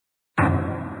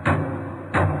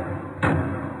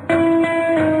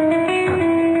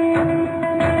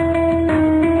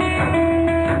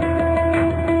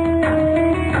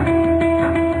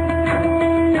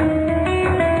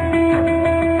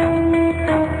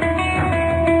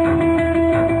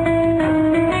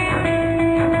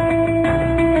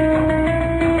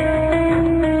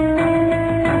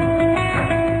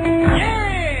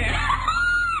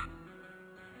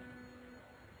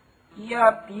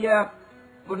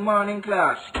morning,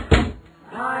 class.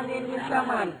 Morning, Mr.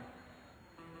 Man.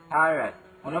 Alright.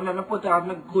 When I put out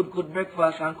my good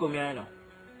breakfast and come here, you know.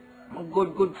 My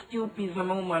good stew peas and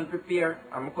my woman prepare.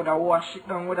 And I could have wash it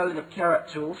down with a little carrot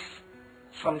juice,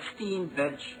 some steamed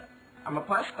veg, and my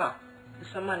pasta.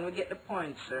 Mr. Man, we get the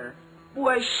point, sir.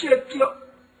 Boy, shit, you.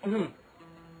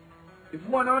 If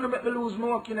one wanna make me lose my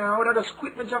work, you know, I would have just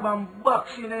quit my job and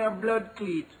box in your blood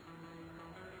cleat.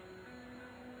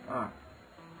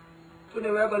 Today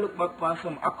we're going to look back on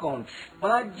some accounts.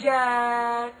 Budget!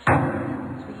 Yeah.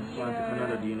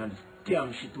 Another day, you know, this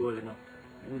damn shit all, you know.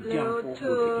 Damn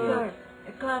sir,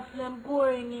 the class them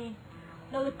boring, eh?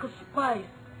 No little spice.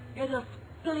 You're just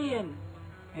plain.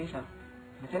 Hey, sir.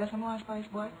 You tell us some more spice,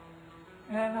 boy?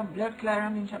 No blood clot, I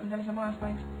mean, tell us some more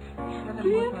spice. Tell us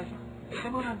some more spice.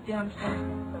 Tell us some damn spice.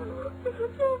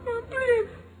 Please.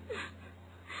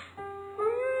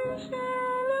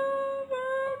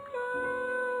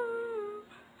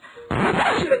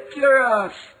 Shit,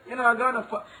 curious. You know, I'm gonna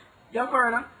you're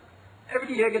foreigner. Every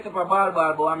day you get up a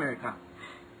ball boy America.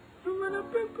 I'm gonna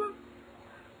pepper.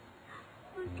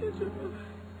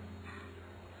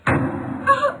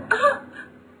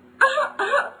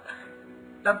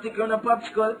 Stop taking on a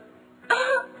popsicle.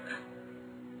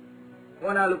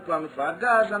 When I look for me for a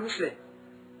gas, I say,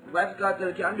 VYBZ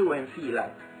Kartel can do what him feel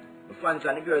like. The fans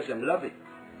and the girls, them love it.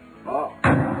 Oh,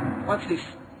 what's this?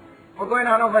 What's going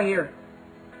on over here?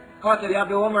 Kartel, you have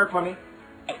the homework for me?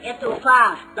 You're too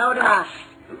fast. Loud enough.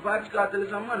 The VYBZ Kartel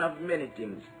is a man of many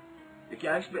things. You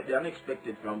can't expect the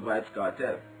unexpected from VYBZ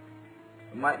Kartel.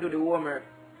 You might do the homework.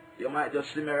 You might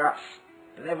just see me raps.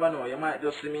 You never know. You might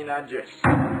just see me in a dress.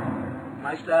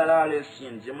 My style always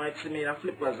change. You might see me in a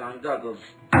flippers and goggles.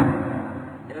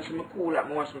 You know, see me cool like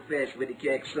me wash my face with the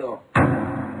cake so.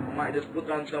 You might just put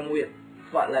on some weight.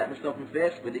 Fat like me stuff my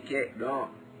face with the cake down.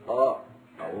 Oh.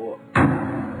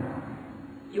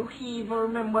 You even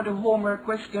remember the homework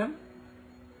question?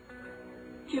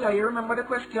 Killer, you remember the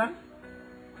question?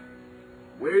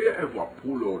 Where you ever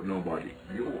pull out nobody?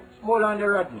 You. Hold on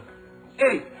there, Rodney.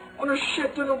 Hey, on the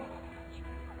shit to no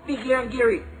Biggie and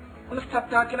Gary. I'm gonna stop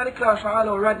talking at the class and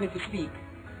allow Rodney to speak.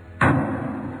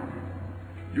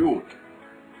 Youth,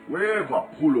 where you ever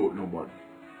pull out nobody?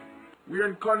 We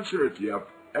in concert you have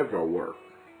ever worked.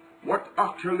 What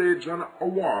accolades and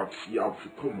awards you have to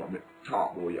come and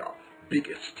talk about your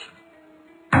biggest?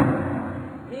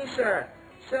 Me, sir.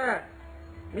 Sir.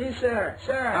 Me, sir.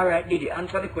 Sir. Alright, Diddy,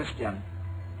 answer the question.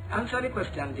 Answer the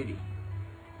question, Diddy.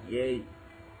 Yay.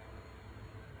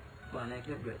 Go on, like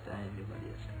your breath and everybody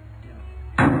else.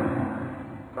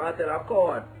 Kartel a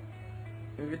code.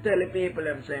 If you tell the people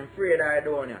them saying afraid of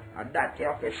AIDONIA, and that you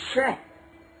have to say.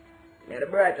 You're the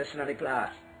brightest in the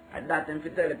class. And that if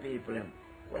you tell the people them.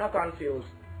 We're not confused.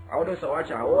 I would just watch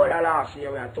a whole last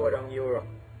year when I told them Europe.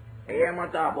 I hear me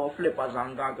talk about flippers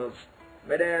and goggles.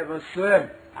 But they ever swim.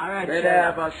 Alright, But they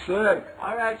ever swim.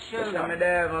 Alright, chill. But they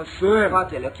ever swim.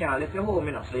 Kartel, you can't leave your home,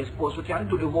 you know, so you're supposed to can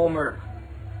do the homework.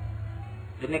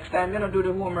 The next time you don't do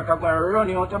the homework, I'm going to run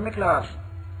you out of my class.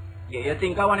 Yeah, you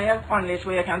think I want to have fun this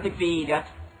way you can take the idiot?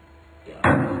 Yeah.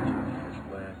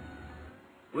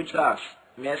 Which class?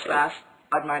 Mess class?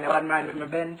 Bad mind with my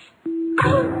bench?